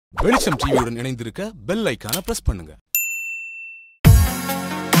வெளிச்சம் டிவியுடன் இணைந்திருக்க பெல் ஐகானை பிரஸ் பண்ணுங்க.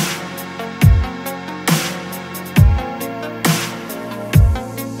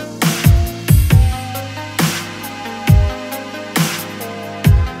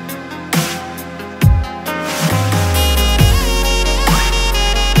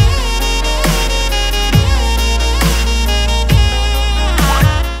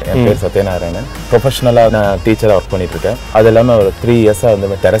 என் பேர் சத்யநாராயணன். ப்ரொஃபஷனலாக நான் டீச்சராக ஒர்க் பண்ணிட்டு இருக்கேன். அது இல்லாமல் ஒரு 3 இயர்ஸாக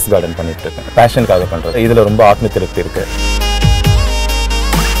வந்து டெரஸ் கார்டன் பண்ணிட்டு இருக்கேன். பேஷனுக்காக பண்ணுறது. இதில் ரொம்ப ஆத்ம திருப்தி இருக்கு.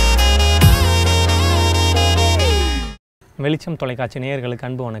 வெளிச்சம் தொலைக்காட்சி நேயர்களுக்கு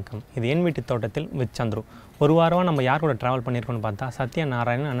அன்பு வணக்கம். இது என் வீட்டு தோட்டத்தில் வித் சந்துரு. ஒரு வாரமாக நம்ம யார் கூட ட்ராவல் பண்ணியிருக்கோம்னு பார்த்தா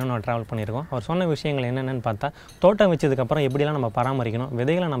சத்யநாராயணன் அண்ணனோட ட்ராவல் பண்ணியிருக்கோம். அவர் சொன்ன விஷயங்கள் என்னென்னு பார்த்தா தோட்டம் வச்சதுக்கப்புறம் எப்படியெல்லாம் நம்ம பராமரிக்கணும்,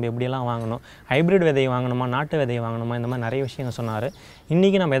 விதைகளை நம்ம எப்படியெல்லாம் வாங்கணும், ஹைப்ரிட் விதையை வாங்கணுமா, நாட்டு விதையை வாங்கணுமா, இந்த மாதிரி நிறைய விஷயங்கள் சொன்னார்.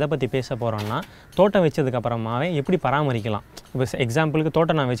 இன்றைக்கி நம்ம எதை பற்றி பேச போகிறோம்னா தோட்டம் வச்சதுக்கப்புறமாவே எப்படி பராமரிக்கலாம். இப்போ எக்ஸாம்பிளுக்கு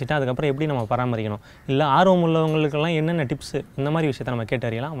தோட்டம் நான் வச்சுட்டேன், அதுக்கப்புறம் எப்படி நம்ம பராமரிக்கணும், இல்லை ஆர்வம் உள்ளவங்களுக்கெல்லாம் என்னென்ன டிப்ஸு, இந்த மாதிரி விஷயத்தை நம்ம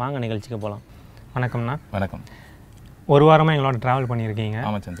கேட்டறியலாம். வாங்க நிகழ்ச்சிக்கு போகலாம். வணக்கம்ண்ணா. வணக்கம். ஒரு வாரமாக எங்களோட ட்ராவல் பண்ணியிருக்கீங்க.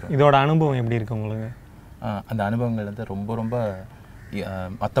 ஆமாம் சந்திர. இதோட அனுபவம் எப்படி இருக்குது உங்களுக்கு? அந்த அனுபவங்கள் வந்து ரொம்ப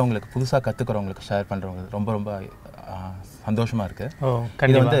மற்றவங்களுக்கு புதுசாக கற்றுக்கிறவங்களுக்கு ஷேர் பண்ணுறவங்க ரொம்ப சந்தோஷமாக இருக்குது.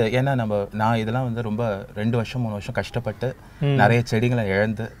 இது வந்து ஏன்னா நான் இதெல்லாம் வந்து ரொம்ப 2 வருஷம் 3 வருஷம் கஷ்டப்பட்டு நிறைய செடிகளை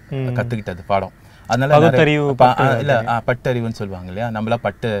இழந்து கற்றுக்கிட்டது பாடம். அதனால இல்லை பட்டறிவுன்னு சொல்லுவாங்க இல்லையா, நம்மளா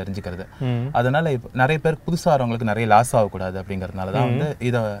பட்டு அறிஞ்சிக்கிறது. அதனால இப்போ நிறைய பேர் புதுசாக வரவங்களுக்கு நிறைய லாஸ் ஆகக்கூடாது அப்படிங்கிறதுனால தான் வந்து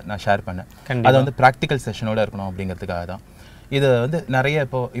இதை நான் ஷேர் பண்ணேன். அது வந்து ப்ராக்டிக்கல் செஷனோட இருக்கணும் அப்படிங்கிறதுக்காக தான். இது வந்து நிறைய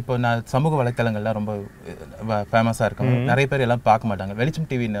இப்போ நான் சமூக வலைத்தளங்கள்லாம் ரொம்ப ஃபேமஸாக இருக்காங்க. நிறைய பேர் எல்லாம் பார்க்க மாட்டாங்க. வெளிச்சம்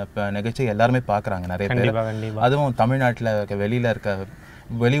டிவி நிகழ்ச்சி எல்லாருமே பார்க்குறாங்க நிறைய பேர். அதுவும் தமிழ்நாட்டில் வெளியில் இருக்க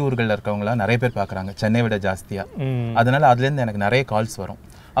வெளியூர்களில் இருக்கவங்களாம் நிறைய பேர் பார்க்குறாங்க, சென்னை விட ஜாஸ்தியாக. அதனால அதுலேருந்து எனக்கு நிறைய கால்ஸ் வரும்.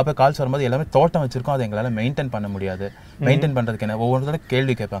 அப்போ கால்ஸ் வரும்போது எல்லாமே தோட்டம் வச்சிருக்கோம், அதை எங்களால் மெயின்டைன் பண்ண முடியாது. மெயின்டைன் பண்ணுறதுக்கு என்ன ஒவ்வொருத்தரும்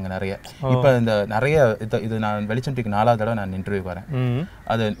கேள்வி கேட்பாங்க நிறைய. இப்போ இந்த நிறைய இது நான் வெளிச்சம் டிவிக்கு 4வது தடவை நான் இன்டர்வியூ வரேன்.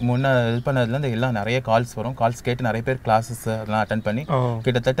 அது முன்னே இது பண்ணதுலேருந்து எல்லாம் நிறைய கால்ஸ் வரும். கால்ஸ் கேட்டு நிறைய பேர் கிளாஸஸ் அதெல்லாம் அட்டன் பண்ணி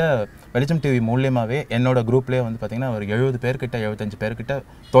கிட்டத்தட்ட வெளிச்சம் டிவி மூலியமாகவே என்னோட குரூப்லேயே வந்து பார்த்தீங்கன்னா ஒரு 70 பேர்கிட்ட 75 பேர்கிட்ட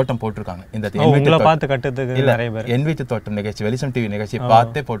தோட்டம் போட்டிருக்காங்க. இந்த என் வீட்டு தோட்டம் நிகழ்ச்சி வெளிச்சம் டிவி நிகழ்ச்சியை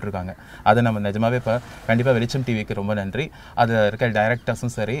பார்த்தே போட்டிருக்காங்க. அதை நம்ம நிஜமாவே இப்போ கண்டிப்பாக வெளிச்சம் டிவிக்கு ரொம்ப நன்றி. அது இருக்க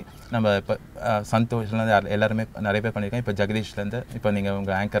டைரக்டர்ஸும் சரி, நம்ம இப்போ சந்தோஷ்லேருந்து எல்லாருமே நிறைய பேர் பண்ணியிருக்கேன். இப்போ ஜெகதீஷ்லேருந்து இப்போ நீங்கள்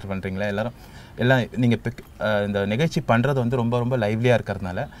உங்கள் ஆங்கர் பண்ணுறீங்களா, எல்லாம் நீங்கள் இந்த நிகழ்ச்சி பண்ணுறது வந்து ரொம்ப லைவ்லியாக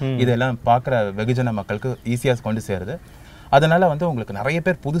இருக்கிறதுனால இதெல்லாம் பார்க்குற வெகுஜன மக்களுக்கு ஈஸியாக கொண்டு சேருது. அதனால வந்து உங்களுக்கு நிறைய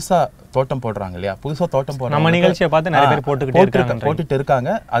பேர் புதுசாக தோட்டம் போடுறாங்க இல்லையா, புதுசாக தோட்டம் போடுறாங்க. நம்ம நிகழ்ச்சியை பார்த்து நிறைய பேர் போட்டுட்டு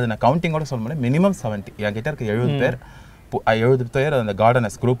இருக்காங்க. அது நான் கவுண்டிங்கோட சொல்ல முடியும். மினிமம் 70 என்கிட்ட இருக்க 70 பேர் அந்த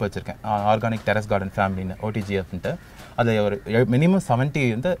கார்டனர்ஸ் குரூப் வச்சுருக்கேன். Organic terrace garden ஃபேமிலின்னு OTGFன்ட்டு. அது ஒரு மினிமம் 70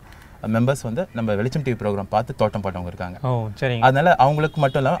 வந்து மெம்பர்ஸ் வந்து நம்ம வெளிச்சம் டிவி ப்ரோக்ராம் பார்த்து தோட்டம் போட்டவங்க இருக்காங்க. அதனால அவங்களுக்கு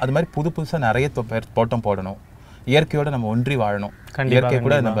மட்டும் இல்லாமல் அது மாதிரி புதுசாக நிறைய பேர் தோட்டம் போடணும், இயற்கையோடு நம்ம ஒன்றி வாழணும், இயற்கை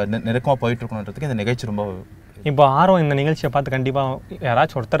கூட நம்ம நெருக்கமாக போயிட்டு இருக்கணுன்றதுக்கு இந்த நிகழ்ச்சி ரொம்ப. இப்போ ஆர்வம் இந்த நிகழ்ச்சியை பார்த்து கண்டிப்பாக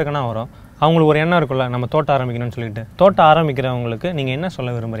யாராச்சும் ஒருத்தருக்குன்னா வரும். அவங்களுக்கு ஒரு எண்ணம் இருக்குல்ல, நம்ம தோட்டம் ஆரம்பிக்கணும்னு சொல்லிட்டு. தோட்டம் ஆரம்பிக்கிறவங்களுக்கு நீங்கள் என்ன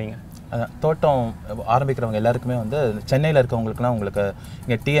சொல்ல விரும்புகிறீங்க? தோட்டம் ஆரம்பிக்கிறவங்க எல்லாருக்குமே வந்து சென்னையில் இருக்கவங்களுக்குலாம் உங்களுக்கு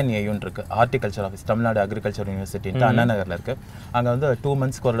இங்கே TNAUன்னு இருக்குது, ஹார்டிகல்ச்சர் ஆஃபீஸ், தமிழ்நாடு அக்ரிகல்ச்சர் யூனிவர்சிட்டின்ட்டு அண்ணா நகரில் இருக்குது. அங்கே வந்து 2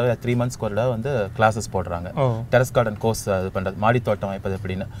 மந்த்ஸ்க்கு ஒரு தடவை 3 மந்த்ஸ்க்கு ஒரு தடவை வந்து கிளாஸஸ் போடுறாங்க. டெரஸ் கார்டன் கோர்ஸ் இது பண்ணுறது, மாடி தோட்டம் வைப்பது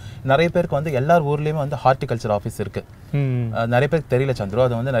எப்படின்னு. நிறைய பேருக்கு வந்து எல்லார் ஊர்லேயுமே வந்து ஹார்டிகல்ச்சர் ஆஃபீஸ் இருக்குது. நிறைய பேருக்கு தெரியல சந்துரு.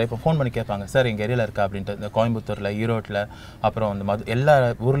 அதை வந்து நிறைய பேர் ஃபோன் பண்ணி கேட்பாங்க, சார் எங்கள் ஏரியாவில் இருக்கா அப்படின்ட்டு. இந்த கோயம்புத்தூரில், ஈரோட்டில், அப்புறம் அந்த எல்லா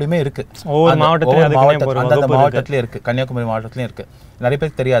ஊர்லேயுமே இருக்குது. அந்தந்த மாவட்டத்துலேயும் இருக்குது, கன்னியாகுமரி மாவட்டத்துலேயும் இருக்குது. நிறைய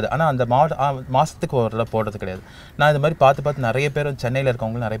பேருக்கு தெரியாது. ஆனால் அந்த மாதத்துக்கு ஒரு தடவை போடுறது கிடையாது. நான் இது மாதிரி பார்த்து நிறைய பேர் சென்னையில்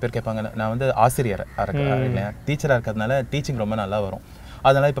இருக்கவங்களும் நிறைய பேர் கேட்பாங்க. நான் வந்து ஆசிரியர் டீச்சராக இருக்கிறதுனால டீச்சிங் ரொம்ப நல்லா வரும்.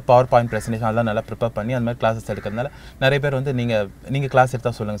 அதனால் இப்போ பவர் பாயிண்ட் ப்ரெசன்டேஷன் அதெல்லாம் நல்லா ப்ரிப்பேர் பண்ணி அந்த மாதிரி கிளாஸஸ் எடுக்கிறதுனால நிறைய பேர் வந்து நீங்கள் கிளாஸ்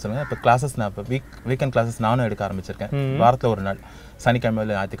எடுத்தால் சொல்லுங்கள். இப்போ கிளாஸஸ் நான் இப்போ வீக்கெண்ட் கிளாஸஸ் நானும் எடுக்க ஆரம்பிச்சிருக்கேன். வாரத்தில் ஒரு நாள், சனிக்கிழமை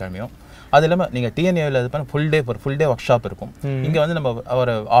இல்லை ஞாயிற்றுக்கிழமையும். அது இல்லாமல் நீங்கள் TNAவில் இது பண்ண ஃபுல் டே ஒர்க் ஷாப் இருக்கும். இங்கே வந்து நம்ம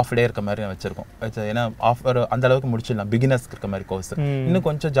ஒரு ஆஃப் டே இருக்க மாதிரி வச்சுருக்கோம். ஏன்னா அந்த அளவுக்கு முடிச்சிடலாம். பிகினர்ஸ்க்கு இருக்க மாதிரி கோர்ஸ். இன்னும்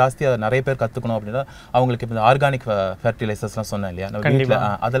கொஞ்சம் ஜாஸ்தியாக நிறைய பேர் கற்றுக்கணும் அப்படின்னா அவங்களுக்கு இப்போ இந்த ஆர்கானிக் ஃபெர்டிலைசர்ஸ்லாம் சொன்னேன் இல்லையா, நம்ம வீட்டில்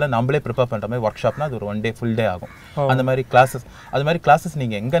அதெல்லாம் நம்மளே ப்ரிப்பேர் பண்ணுற மாதிரி ஒர்க் ஷாப்னா அது ஒரு 1 டே ஃபுல் டே ஆகும். அந்த மாதிரி கிளாஸஸ்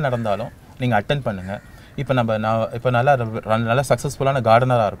நீங்கள் எங்கே நடந்தாலும் நீங்கள் அட்டென்ட் பண்ணுங்கள். இப்போ நல்லா சக்ஸஸ்ஃபுல்லான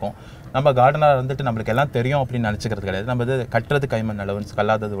கார்டனராக இருக்கும். நம்ம கார்டனாக இருந்துட்டு நம்மளுக்கு எல்லாம் தெரியும் அப்படின்னு நினச்சிக்கிறது கிடையாது. நம்ம இது கட்டுறது கைமண் அளவுன்னு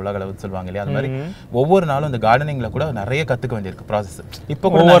கல்லாதது உலக அளவுன்னு சொல்லுவாங்க இல்லையா, அது மாதிரி ஒவ்வொரு நாளும் இந்த கார்டனிங்கில் கூட நிறைய கற்றுக்க வேண்டியிருக்கு ப்ராசஸ். இப்போ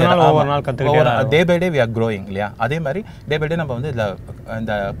கூட day by day we are growing இல்லையா, அதே மாதிரி டே பை டே நம்ம வந்து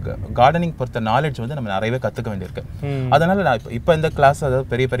இந்த கார்டனிங் பொறுத்த நாலேஜ் வந்து நம்ம நிறையவே கற்றுக்க வேண்டியிருக்கு. அதனால நான் இப்போ இந்த கிளாஸ், அதாவது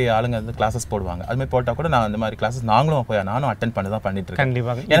பெரிய பெரிய ஆளுங்க வந்து கிளாஸஸ் போடுவாங்க, அதுமாதிரி போட்டால் கூட நான் அந்த மாதிரி கிளாஸஸ் நானும் அட்டென்ட் பண்ணி தான் பண்ணிட்டு இருக்கேன்.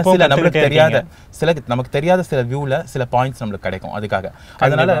 ஏன்னா சில நமக்கு தெரியாத சில வியூவில் சில பாயிண்ட்ஸ் நம்மளுக்கு கிடைக்கும். அதுக்காக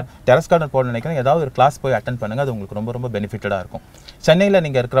அதனால டெரஸ் கார்டன் போட நினைக்கிறேன், ஏதாவது ஒரு கிளாஸ் போய் அட்டென்ட் பண்ணுங்க, அது உங்களுக்கு ரொம்ப ரொம்ப பெனிஃபிட்டடாக இருக்கும். சென்னையில்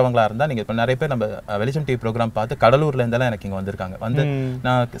நீங்கள் இருக்கிறவங்களா இருந்தால் நீங்கள் இப்போ நிறைய பேர் நம்ம வெளிச்சம் டிவி ப்ரோக்ராம் பார்த்து கடலூர்லேருந்தெல்லாம் எனக்கு இங்கே வந்திருக்காங்க. வந்து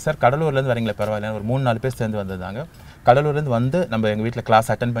நான் சார் கடலூர்லேருந்து வரீங்களா பரவாயில்ல, ஒரு 3-4 பேர் சேர்ந்து வந்திருந்தாங்க. கடலூர்லேருந்து வந்து நம்ம எங்கள் வீட்டில் கிளாஸ்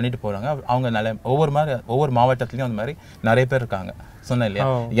அட்டன் பண்ணிட்டு போகிறாங்க. அவங்க ஒவ்வொரு மாவட்டத்துலையும் அந்த மாதிரி நிறைய பேர் இருக்காங்க. சொன்னேன் இல்லையா,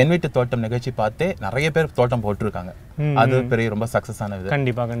 என் வீட்டு தோட்டம் நிகழ்ச்சி பார்த்தே நிறைய பேர் தோட்டம் போட்டிருக்காங்க. அது பெரிய ரொம்ப சக்ஸஸ் ஆனது.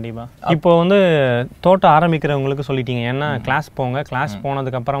 கண்டிப்பாக இப்போ வந்து தோட்டம் ஆரம்பிக்கிறவங்களுக்கு சொல்லிட்டீங்க, ஏன்னா கிளாஸ் போங்க, கிளாஸ்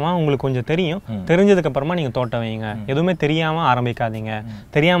போனதுக்கு அப்புறமா உங்களுக்கு கொஞ்சம் தெரியும், தெரிஞ்சதுக்கு அப்புறமா நீங்க தோட்டம் வைங்க, எதுவுமே தெரியாம ஆரம்பிக்காதீங்க,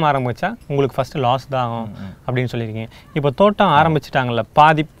 தெரியாம ஆரம்பிச்சா உங்களுக்கு ஃபர்ஸ்ட் லாஸ் தான் ஆகும் அப்படின்னு சொல்லியிருக்கீங்க. இப்போ தோட்டம் ஆரம்பிச்சுட்டாங்கல்ல,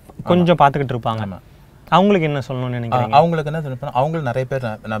 பாதி கொஞ்சம் பார்த்துக்கிட்டு இருப்பாங்க, அவங்களுக்கு என்ன சொல்லணும்னு நினைக்கிறீங்க? அவங்களுக்கு என்ன சொல்லணும், அவங்களும் நிறைய பேர்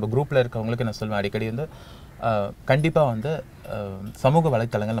நம்ம குரூப்ல இருக்கவங்களுக்கு என்ன சொல்லுவேன் அடிக்கடி வந்து கண்டிப்பாக வந்து சமூக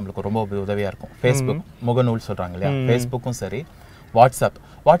வலைத்தளங்கள் நம்மளுக்கு ரொம்ப உதவியாக இருக்கும். ஃபேஸ்புக் முகநூல் சொல்கிறாங்க இல்லையா, ஃபேஸ்புக்கும் சரி,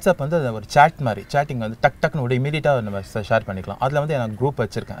 வாட்ஸ்அப் வந்து ஒரு சேட் மாதிரி, சேட்டிங் வந்து டக்குன்னு விட இமீடியட்டாக நம்ம ஷேர் பண்ணிக்கலாம். அதில் வந்து நான் குரூப்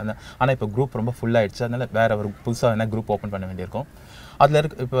வச்சுருக்கேன். ஆனால் இப்போ குரூப் ரொம்ப ஃபுல்லாகிடுச்சு, அதனால் வேறு ஒரு புதுசாக என்ன குரூப் ஓப்பன் பண்ண வேண்டியிருக்கும்.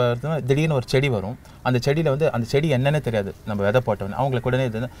 அதில் இப்போ திடீர்னு ஒரு செடி வரும், அந்த செடியில் வந்து அந்த செடி என்னென்னே தெரியாது, நம்ம விதை போட்டோன்னு அவங்களுக்கு உடனே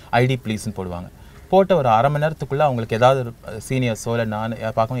இது ஐடி ப்ளீஸ்ன்னு போடுவாங்க. போட்ட ஒரு அரை மணி நேரத்துக்குள்ள அவங்களுக்கு ஏதாவது சீனியர்ஸோ இல்லை நான்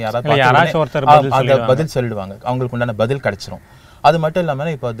பார்க்கணும் யாராவது பதில் சொல்லிடுவாங்க, அவங்களுக்கு உண்டான பதில் கிடைச்சிரும். அது மட்டும்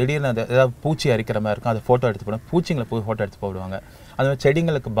இல்லாமல் இப்போ திடீர்னு அது ஏதாவது பூச்சி அரிக்கிற மாதிரி இருக்கும், அதை ஃபோட்டோ எடுத்து போடுவாங்க, பூச்சிங்களை போய் ஃபோட்டோ எடுத்து போடுவாங்க. அது மாதிரி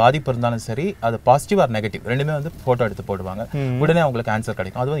செடிங்களுக்கு பாதிப்பு இருந்தாலும் சரி, அது பாசிட்டிவ் ஆர் நெகட்டிவ் ரெண்டுமே வந்து ஃபோட்டோ எடுத்து போடுவாங்க. உடனே அவங்களுக்கு ஆன்சர்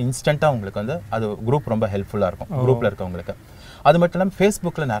கிடைக்கும். அது வந்து இன்ஸ்டண்ட்டாக உங்களுக்கு வந்து அது குரூப் ரொம்ப ஹெல்ப்ஃபுல்லாக இருக்கும் குரூப்பில் இருக்கவங்களுக்கு. அது மட்டும் இல்லாமல்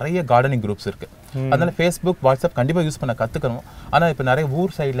ஃபேஸ்புக்கில் நிறைய கார்டனிங் குரூப்ஸ் இருக்குது. அதனால ஃபேஸ்புக் வாட்ஸ்அப் கண்டிப்பாக யூஸ் பண்ண கற்றுக்கணும். ஆனால் இப்போ நிறைய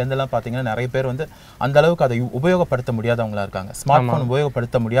ஊர் சைட்லேருந்துலாம் பார்த்தீங்கன்னா நிறைய பேர் வந்து அந்த அளவுக்கு அதை உபயோகப்படுத்த முடியாதவங்களா இருக்காங்க. ஸ்மார்ட் ஃபோன்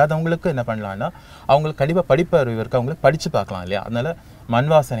உபயோகப்படுத்த முடியாதவங்களுக்கு என்ன பண்ணலாம்னா, அவங்களுக்கு கண்டிப்பாக படிப்பறிவு இருக்கு, அவங்களுக்கு படித்து பார்க்கலாம் இல்லையா. அதனால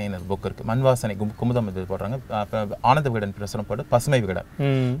மண்வாசனைன்னு புக் இருக்குது, மண்வாசனை குமுதம் இது போடுறாங்க, ஆனந்த விகடன் பிரசுரம் போட்டு பசுமை விகடன்.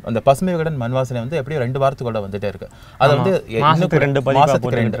 அந்த பசுமை விகடன் மண்வாசனை வந்து எப்படியும் 2 வாரத்துக்குள்ள வந்துட்டே இருக்கு. அது வந்து மாசத்துக்கு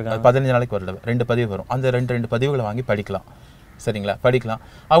 15 நாளைக்கு வரல 2 பதிவு வரும். அந்த 2 பதிவுகளை வாங்கி படிக்கலாம். சரிங்களா, படிக்கலாம்.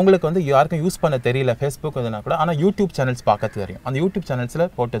 அவங்களுக்கு வந்து யாருக்கும் யூஸ் பண்ண தெரியல ஃபேஸ்புக் எதுனா கூட, ஆனால் யூடியூப் சேனல்ஸ் பார்க்க தெரியும். அந்த யூடியூப் சேனல்ஸில்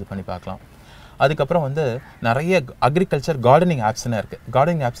போட்டு இது பண்ணி பார்க்கலாம். அதுக்கப்புறம் வந்து நிறைய அக்ரிகல்ச்சர் கார்டனிங் ஆப்ஸ்னு இருக்குது.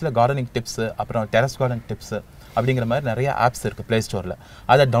 கார்டனிங் ஆப்ஸில் கார்டனிங் டிப்ஸு, அப்புறம் டெரஸ் கார்டன் டிப்ஸு அப்படிங்கிற மாதிரி நிறைய ஆப்ஸ் இருக்குது ப்ளே ஸ்டோரில்.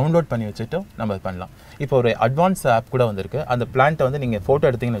 அதை டவுன்லோட் பண்ணி வச்சுட்டு நம்ம பண்ணலாம். இப்போ ஒரு அட்வான்ஸ் ஆப் கூட வந்திருக்கு. அந்த பிளான்ட்டை வந்து நீங்கள் ஃபோட்டோ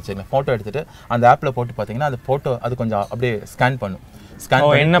எடுத்தீங்கன்னு வச்சுக்கோங்க, ஃபோட்டோ எடுத்துகிட்டு அந்த ஆப்பில் போட்டு பார்த்தீங்கன்னா அந்த ஃபோட்டோ அது கொஞ்சம் அப்படியே ஸ்கேன் பண்ணும். ஸ்கேன்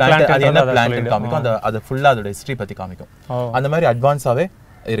பண்ணி என்ன பிளான்ட் காமிக்கும், அது ஃபுல்லாக அதோட ஹிஸ்ட்ரி பற்றி காமிக்கும். அந்த மாதிரி அட்வான்ஸாகவே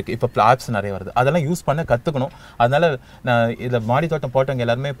இருக்குது. இப்போ ஆப்ஸ் நிறைய வருது, அதெல்லாம் யூஸ் பண்ண கற்றுக்கணும். அதனால நான் இதில் மாடி தோட்டம் போட்டவங்க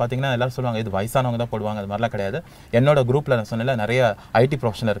எல்லாருமே பார்த்தீங்கன்னா எல்லாரும் சொல்லுவாங்க இது வயசானவங்க தான் போடுவாங்க, அது மாதிரிலாம் கிடையாது. என்னோட குரூப்பில் நான் சொன்னேன்ல நிறைய ஐடி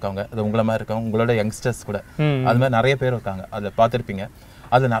ப்ரொஃபஷனல் இருக்கவங்க, அது உங்களை மாதிரி இருக்கவங்க, உங்களோட யங்ஸ்டர்ஸ் கூட அது மாதிரி நிறைய பேர் இருக்காங்க, அதில் பார்த்துருப்பீங்க.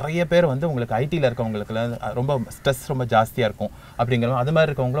 அது நிறைய பேர் வந்து உங்களுக்கு ஐடியில் இருக்கவங்களுக்குலாம் ரொம்ப ஸ்ட்ரெஸ் ரொம்ப ஜாஸ்தியாக இருக்கும் அப்படிங்கிறவங்க, அது மாதிரி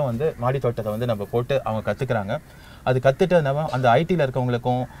இருக்கவங்களும் வந்து மாடி தோட்டத்தை வந்து நம்ம போட்டு அவங்க கற்றுக்குறாங்க. அது கற்றுட்டு நம்ம அந்த ஐடியில்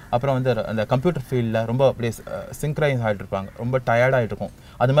இருக்கவங்களுக்கும் அப்புறம் வந்து அந்த கம்ப்யூட்டர் ஃபீல்டில் ரொம்ப அப்படியே சிங்க்ரைஸ் ஆகிட்டு இருப்பாங்க, ரொம்ப டயர்டாகிட்டு இருக்கும்.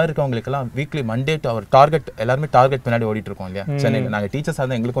 அது மாதிரி இருக்கவங்களுக்கெல்லாம் weekly Monday to our target, எல்லாருமே டார்கெட் பின்னாடி ஓடிட்டு இருக்கோம் இல்லையா. சென்னையில் நாங்கள் டீச்சர்ஸாக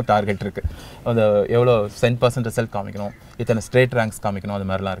இருந்தால் எங்களுக்கும் டார்கெட் இருக்குது. அது எவ்வளோ 10% ரிசல்ட் காமிக்கணும், இத்தனை ஸ்ட்ரேட் ரேங்க்ஸ் காமிக்கணும், அது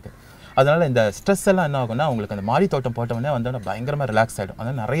மாதிரிலாம் இருக்குது. அதனால் இந்த ஸ்ட்ரெஸ் எல்லாம் என்ன ஆகும்னா உங்களுக்கு அந்த மாடி தோட்டம் போட்டவொடனே வந்து பயங்கரமாக ரிலாக்ஸ் ஆகிடும்.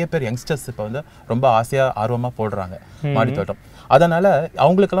 அதனால் நிறைய பேர் யங்ஸ்டர்ஸ் இப்போ வந்து ரொம்ப ஆசையாக ஆர்வமாக போடுறாங்க மாடி தோட்டம். அதனால்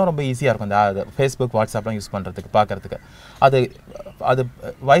அவங்களுக்கெல்லாம் ரொம்ப ஈஸியாக இருக்கும் அந்த ஃபேஸ்புக் வாட்ஸ்அப்லாம் யூஸ் பண்ணுறதுக்கு பார்க்குறதுக்கு. அது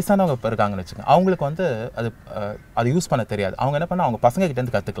வயசானவங்க இப்போ இருக்காங்கன்னு வச்சுக்கோங்க, அவங்களுக்கு வந்து அது யூஸ் பண்ண தெரியாது. அவங்க என்ன பண்ணால் அவங்க பசங்க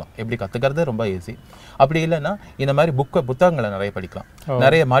கிட்டேருந்து கற்றுக்கலாம். எப்படி கற்றுக்கிறது ரொம்ப ஈஸி. அப்படி இல்லைன்னா இந்த மாதிரி புத்தகங்களை நிறைய படிக்கலாம்.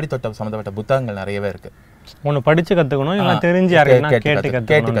 நிறைய மாடி தோட்டம் சம்மந்தப்பட்ட புத்தகங்கள் நிறையவே இருக்குது. ஒன்று படித்து கற்றுக்கணும், இல்லை தெரிஞ்சு கேட்டு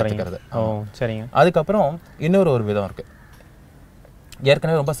கற்றுக்கிறது. சரிங்க. அதுக்கப்புறம் இன்னொரு விதம் இருக்குது.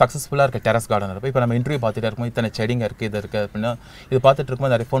 ஏற்கனவே ரொம்ப சக்ஸஸ்ஃபுல்லாக இருக்குது டெரஸ் கார்டன் இருக்குது. இப்போ நம்ம இன்டர்வியூ பார்த்துட்டே இருக்கோம், இத்தனை செடிங்க இருக்குது, இது இருக்குது அப்படின்னா இது பார்த்துட்டு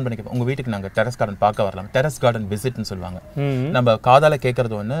இருக்கும்போது நிறைய ஃபோன் பண்ணி உங்கள் வீட்டுக்கு நாங்கள் டெரஸ் கார்டன் பார்க்க வரலாம். டெரஸ் கார்டன் விசிட்னு சொல்லுவாங்க. நம்ம காதால்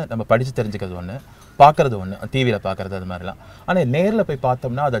கேட்குறது ஒன்று, நம்ம படித்து தெரிஞ்சுக்கிறது ஒன்று, பார்க்குறது ஒன்று, டிவியில் பார்க்குறது அது மாதிரிலாம். ஆனால் நேரில் போய்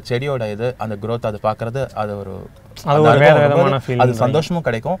பார்த்தோம்னா அந்த செடியோட இது அந்த க்ரோத் அது பார்க்குறது அது ஒரு அது சந்தோஷமும்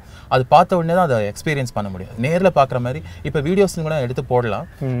கிடைக்கும். அது பார்த்த உடனே தான் அதை எக்ஸ்பீரியன்ஸ் பண்ண முடியும். நேரில் பார்க்குற மாதிரி இப்போ வீடியோஸ் கூட எடுத்து போடலாம்.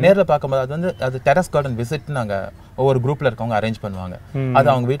 நேரில் பார்க்கும்போது அது டெரஸ் கார்டன் விசிட் நாங்கள் ஒவ்வொரு குரூப்பில் இருக்கவங்க அரேஞ்ச் பண்ணுவாங்க. அது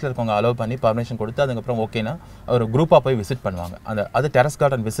அவங்க வீட்டில் இருக்கவங்க அலோவ் பண்ணி பர்மிஷன் கொடுத்து அதுக்கப்புறம் ஓகேனா ஒரு குரூப்பாக போய் விசிட் பண்ணுவாங்க. அது டெரஸ்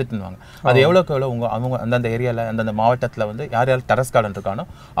கார்டன் விசிட்னுவாங்க. அது எவ்வளோக்கு எவ்வளோ அவங்க அந்தந்த ஏரியாவில் அந்தந்த மாவட்டத்தில் வந்து யார் யார் டெரஸ் கார்டன் இருக்கானோ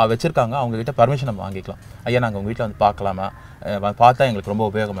வச்சிருக்காங்க அவங்க கிட்ட பர்மிஷன் நம்ம வாங்கிக்கலாம். ஐயா நாங்கள் உங்கள் வீட்டில் வந்து பார்க்கலாமா, பார்த்தா எங்களுக்கு ரொம்ப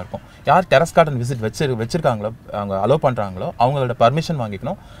உபயோகமாக இருக்கும். யார் டெரஸ் கார்டன் விசிட் வச்சிருக்காங்களோ அவங்க அலோவ் பண்ணுறாங்களோ அவங்களோட பர்மிஷன்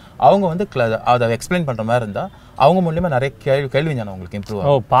வாங்கிக்கணும். அவங்க வந்து அதை எக்ஸ்பிளைன் பண்ணுற மாதிரி இருந்தால் அவங்க மூலியமா நிறைய கேள்வி ஞானம் உங்களுக்கு இம்ப்ரூவ்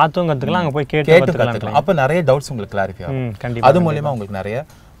ஆகும். பார்த்தும் கற்றுக்கலாம், அங்கே போய் கேட்டு கற்றுக்கலாம். அப்போ நிறைய டவுட்ஸ் உங்களுக்கு கிளாரிஃபை ஆகும். அது மூலியமா உங்களுக்கு நிறைய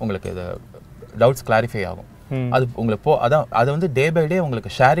உங்களுக்கு இது டவுட்ஸ் கிளாரிஃபை ஆகும். அது உங்களுக்கு அது வந்து டே பை டே உங்களுக்கு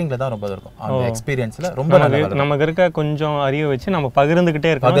ஷேரிங்ல தான் ரொம்ப இருக்கும். அந்த எக்ஸ்பீரியன்ஸ்ல ரொம்ப நமக்கு இருக்க கொஞ்சம் அறிவை வச்சு நம்ம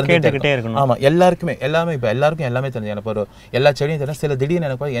பகிர்ந்துகிட்டே இருக்கணும், கேட்டுக்கிட்டே இருக்கணும். ஆமா, எல்லாருக்குமே எல்லாருக்கும் எல்லாமே தெரிஞ்சு. எனக்கு ஒரு எல்லா செடியும் தெரியும். சில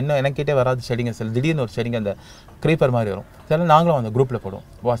திடீர்னு எனக்கிட்டே வராது செடிங்க, சில திடீர்னு ஒரு செடிங்க அந்த க்ரீப்பர் மாதிரி வரும். சில நாங்களும் அந்த குரூப்ல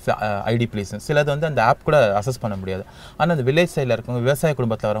போடுவோம் ஐடி ப்ளீஸ். சிலது வந்து அந்த ஆப் கூட அசஸ் பண்ண முடியாது. ஆனால் அந்த வில்லேஜ் சைடில் இருக்கவங்க விவசாய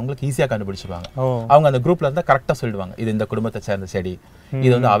குடும்பத்தில் வரவங்களுக்கு ஈஸியாக கண்டுபிடிச்சிருவாங்க. அவங்க அந்த குரூப்ல இருந்தால் கரெக்டாக சொல்லிடுவாங்க, இது இந்த குடும்பத்தை சேர்ந்த செடி,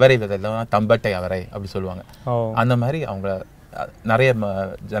 இது வந்து அவரை விதை இல்லை தம்பட்டை அவரை அப்படி சொல்லுவாங்க. அந்த மாதிரி அவங்க நிறைய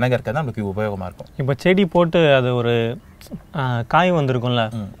ஜனங்க இருக்கிறது நம்மளுக்கு உபயோகமாக இருக்கும். இப்போ செடி போட்டு அது ஒரு காய் வந்திருக்கும்ல,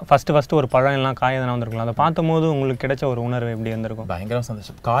 ஃபர்ஸ்ட் ஒரு பழம் எல்லாம் காய் எதனா வந்திருக்கும்ல, அதை பார்த்தும் போது உங்களுக்கு கிடைச்ச ஒரு உணர்வு எப்படி இருந்திருக்கும்? பயங்கர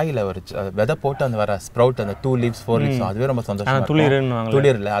சந்தோஷம். காயில் ஒரு விதை போட்டு அந்த வர ஸ்ப்ரவுட், அந்த 2 leaves 4 leaves, அதுவே ரொம்ப சந்தோஷம்.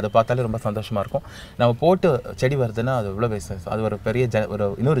 துளிர் இல்லை, அதை பார்த்தாலே ரொம்ப சந்தோஷமா இருக்கும். நம்ம போட்டு செடி வருதுன்னா அது எவ்வளோ அது ஒரு பெரிய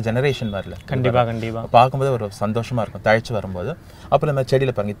இன்னொரு ஜெனரேஷன் மாதிரில கண்டிப்பாக பார்க்கும்போது ஒரு சந்தோஷமா இருக்கும் தழைச்சு வரும்போது. அப்புறம் நம்ம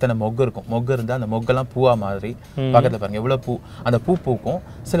செடியில் பாருங்க இத்தனை மொக்கு இருக்கும். மொக்கு இருந்தால் அந்த மொக்கெல்லாம் பூவா மாதிரி பக்கத்தில் பாருங்க எவ்வளோ பூ, அந்த பூ பூக்கும்.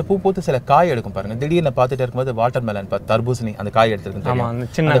 சில பூ பூத்து சில காய் எடுக்கும் பாருங்க. திடீர்னு பார்த்துட்டே இருக்கும்போது வாட்டர் மெலன் தர்பூசணி அந்த காய் எடுத்துருக்கு.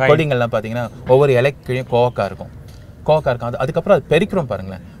 அந்த கொடிங்கள்லாம் பார்த்தீங்கன்னா ஒவ்வொரு இலைக்கையும் கோவக்காய் இருக்கும். அதுக்கப்புறம் அது பெரிக்கிறோம்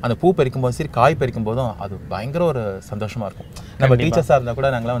பாருங்களேன். அந்த பூ பறிக்கும் போது சரி, காய் பறிக்கும் போதும் அது பயங்கர ஒரு சந்தோஷமா இருக்கும். நம்ம டீச்சர்ஸாக இருந்தால் கூட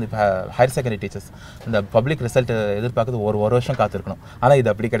நாங்களாம் வந்து ஹையர் செகண்டரி டீச்சர்ஸ் இந்த பப்ளிக் ரிசல்ட் எதிர்பார்க்குறது ஒரு வருஷம் காத்திருக்கணும். ஆனால் இது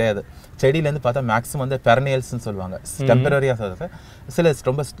அப்படி கிடையாது. செடியிலேருந்து பார்த்தா மேக்ஸிமம் வந்து பெரனியல்ஸ்ன்னு சொல்லுவாங்க, டெம்பரரியாக. சில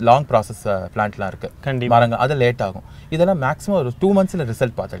ரொம்ப லாங் ப்ராசஸ் பிளான்ட்லாம் இருக்குது, மரங்கள், அது லேட் ஆகும். இதெல்லாம் மேக்ஸிமம் ஒரு 2 monthsல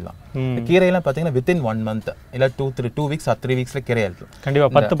ரிசல்ட் பார்த்துடலாம். கீரையெல்லாம் பார்த்தீங்கன்னா வித்தின் 1 month இல்லை 2 weeks or 3 weeksல கீரை இருக்கும்.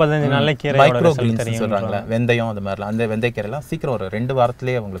 கண்டிப்பாக 10-15 நாள்ல கீரை மைக்ரோ கிரீன்ஸ் சொல்கிறாங்களே, வெந்தயம் அந்த மாதிரிலாம், அந்த வெந்தயக்கீரைலாம் சீக்கிரம் ஒரு 2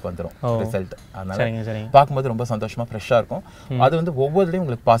 வாரத்திலேயே உங்களுக்கு வந்துடும் ரிசல்ட். அதனால பார்க்கும்போது ரொம்ப சந்தோஷமா ஃப்ரெஷ்ஷாக இருக்கும். அது வந்து ஒவ்வொருலையும்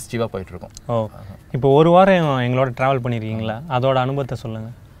உங்களுக்கு பாசிட்டிவாக போயிட்டு இருக்கும். இப்போ ஒரு வாரம் எங்களோட ட்ராவல் பண்ணியிருக்கீங்களா, அதோட அனுபவத்தை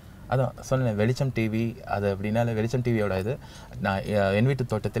சொல்லுங்கள். அதான் சொன்னேன், வெளிச்சம் டிவி. அது அப்படின்னால வெளிச்சம் டிவியோட இது நான் என் வீட்டு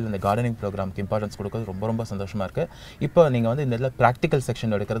தோட்டத்தில் இந்த கார்டனிங் ப்ரோக்ராமுக்கு இம்பார்ட்டன்ஸ் கொடுக்குறது ரொம்ப ரொம்ப சந்தோஷமாக இருக்குது. இப்போ நீங்கள் வந்து இந்த இதில் ப்ராக்டிக்கல்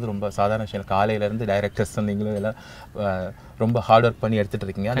செக்ஷன் எடுக்கிறது ரொம்ப சாதாரண விஷயம். காலையிலேருந்து டைரக்டர்ஸ் நீங்களும் எல்லாம் ரொம்ப ஹார்ட் ஒர்க் பண்ணி எடுத்துகிட்டு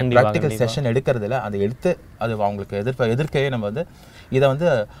இருக்கீங்க. அந்த ப்ராக்டிக்கல் செஷன் எடுக்கிறதுல அதை எடுத்து அது அவங்களுக்கு எதிர்க்கவே நம்ம வந்து இதை வந்து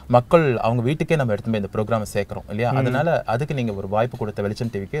மக்கள் அவங்க வீட்டுக்கே நம்ம எடுத்து போய் இந்த ப்ரோக்ராமை சேர்க்குறோம் இல்லையா. அதனால அதுக்கு நீங்கள் ஒரு வாய்ப்பு கொடுத்த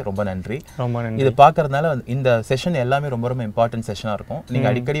வெளிச்சம் டிவிக்கு ரொம்ப நன்றி. இது பார்க்கறதுனால இந்த செஷன் எல்லாமே ரொம்ப ரொம்ப இம்பார்ட்டன்ட் செஷனாக இருக்கும்.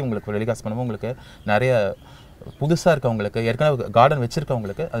 நீங்கள் அடிக்கடி உங்களுக்கு டெலிகாஸ்ட் பண்ணும்போது உங்களுக்கு நிறைய புதுசாக இருக்கவங்களுக்கு, ஏற்கனவே கார்டன்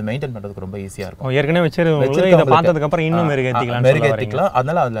வச்சிருக்கவங்களுக்கு அது மெயின்டைன் பண்ணுறதுக்கு ரொம்ப ஈஸியாக இருக்கும். ஏற்கனவே பார்த்ததுக்கப்புறம் இன்னும் மெருகேற்றிக்கலாம்.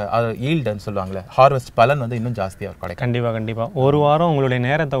 அதனால அதில் ஈல்டுன்னு சொல்லுவாங்களே, ஹார்வெஸ்ட் பலன் வந்து இன்னும் ஜாஸ்தியாக இருக்கும். கண்டிப்பாக ஒரு வாரம் உங்களுடைய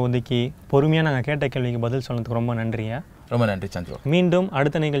நேரத்தை ஒதுக்கி பொறுமையாக நாங்கள் கேட்ட கேள்விக்கு பதில் சொன்னதுக்கு ரொம்ப நன்றிங்க. ரொம்ப நன்றி சந்துரு. மீண்டும்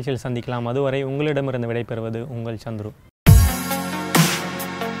அடுத்த நிகழ்ச்சியில் சந்திக்கலாம். அதுவரை உங்களிடமிருந்து விடைபெறுவது உங்கள் சந்துரு.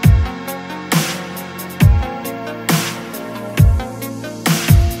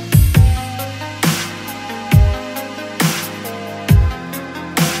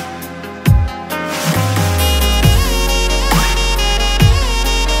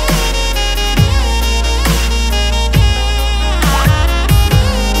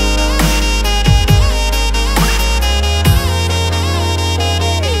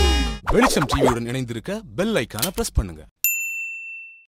 வெளிச்சம் டிவியுடன் இணைந்திருக்க பெல் ஐகானை பிரஸ் பண்ணுங்க.